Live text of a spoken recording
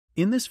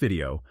In this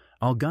video,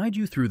 I'll guide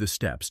you through the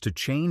steps to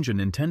change a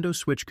Nintendo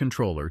Switch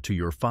controller to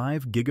your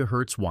 5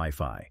 GHz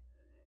Wi-Fi.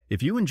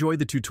 If you enjoyed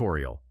the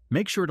tutorial,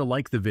 make sure to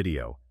like the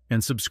video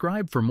and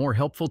subscribe for more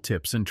helpful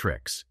tips and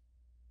tricks.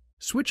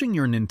 Switching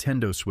your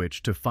Nintendo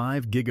Switch to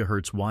 5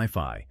 GHz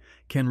Wi-Fi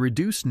can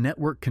reduce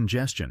network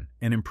congestion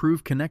and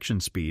improve connection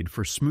speed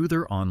for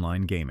smoother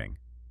online gaming.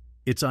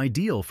 It's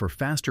ideal for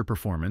faster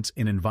performance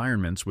in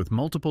environments with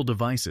multiple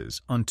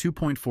devices on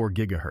 2.4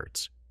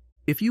 GHz.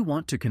 If you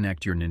want to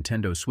connect your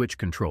Nintendo Switch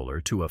controller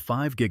to a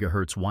 5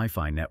 GHz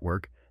Wi-Fi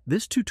network,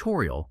 this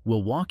tutorial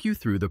will walk you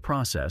through the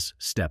process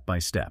step by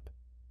step.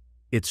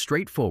 It's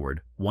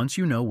straightforward once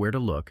you know where to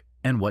look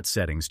and what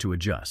settings to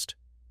adjust.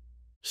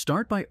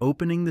 Start by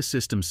opening the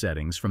system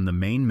settings from the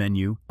main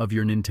menu of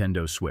your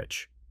Nintendo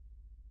Switch.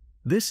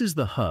 This is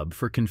the hub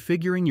for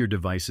configuring your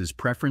device's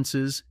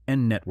preferences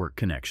and network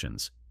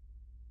connections.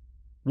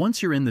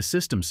 Once you're in the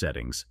system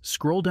settings,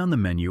 scroll down the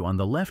menu on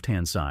the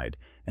left-hand side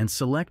and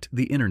select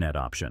the Internet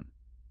option.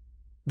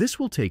 This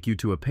will take you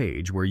to a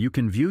page where you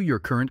can view your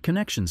current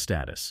connection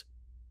status.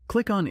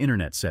 Click on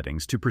Internet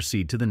settings to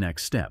proceed to the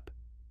next step.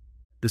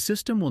 The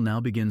system will now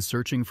begin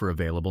searching for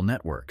available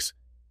networks.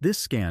 This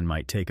scan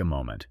might take a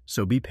moment,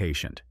 so be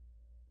patient.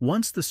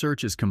 Once the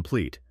search is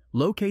complete,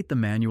 locate the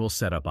Manual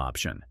Setup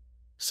option.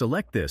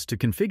 Select this to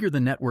configure the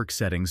network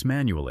settings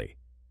manually.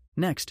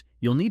 Next,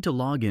 you'll need to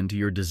log into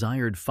your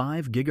desired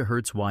 5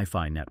 GHz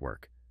Wi-Fi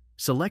network.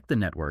 Select the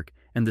network,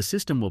 and the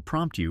system will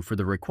prompt you for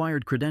the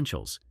required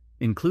credentials,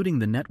 including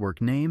the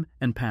network name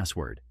and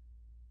password.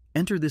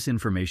 Enter this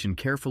information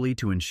carefully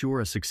to ensure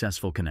a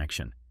successful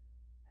connection.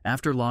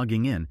 After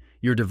logging in,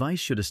 your device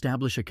should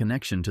establish a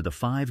connection to the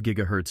 5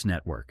 GHz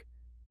network.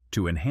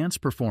 To enhance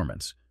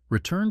performance,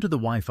 return to the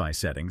Wi-Fi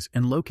settings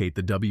and locate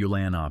the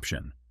WLAN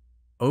option.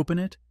 Open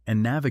it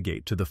and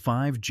navigate to the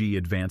 5G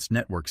Advanced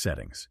Network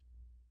settings.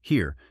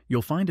 Here,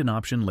 you'll find an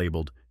option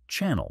labeled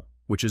Channel,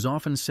 which is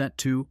often set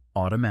to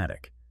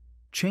Automatic.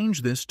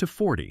 Change this to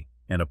 40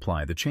 and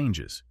apply the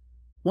changes.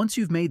 Once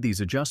you've made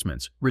these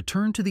adjustments,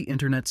 return to the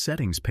Internet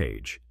settings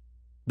page.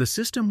 The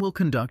system will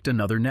conduct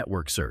another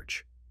network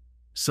search.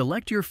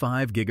 Select your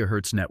 5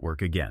 GHz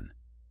network again.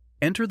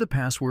 Enter the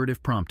password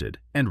if prompted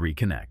and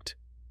reconnect.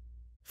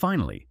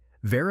 Finally,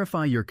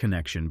 verify your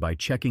connection by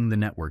checking the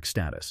network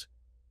status.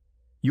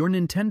 Your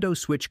Nintendo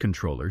Switch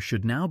controller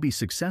should now be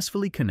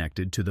successfully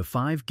connected to the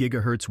 5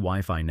 GHz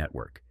Wi-Fi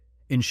network,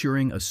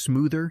 ensuring a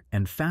smoother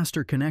and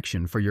faster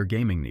connection for your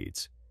gaming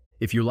needs.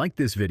 If you liked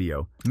this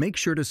video, make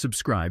sure to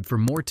subscribe for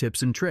more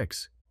tips and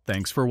tricks.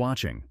 Thanks for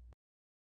watching.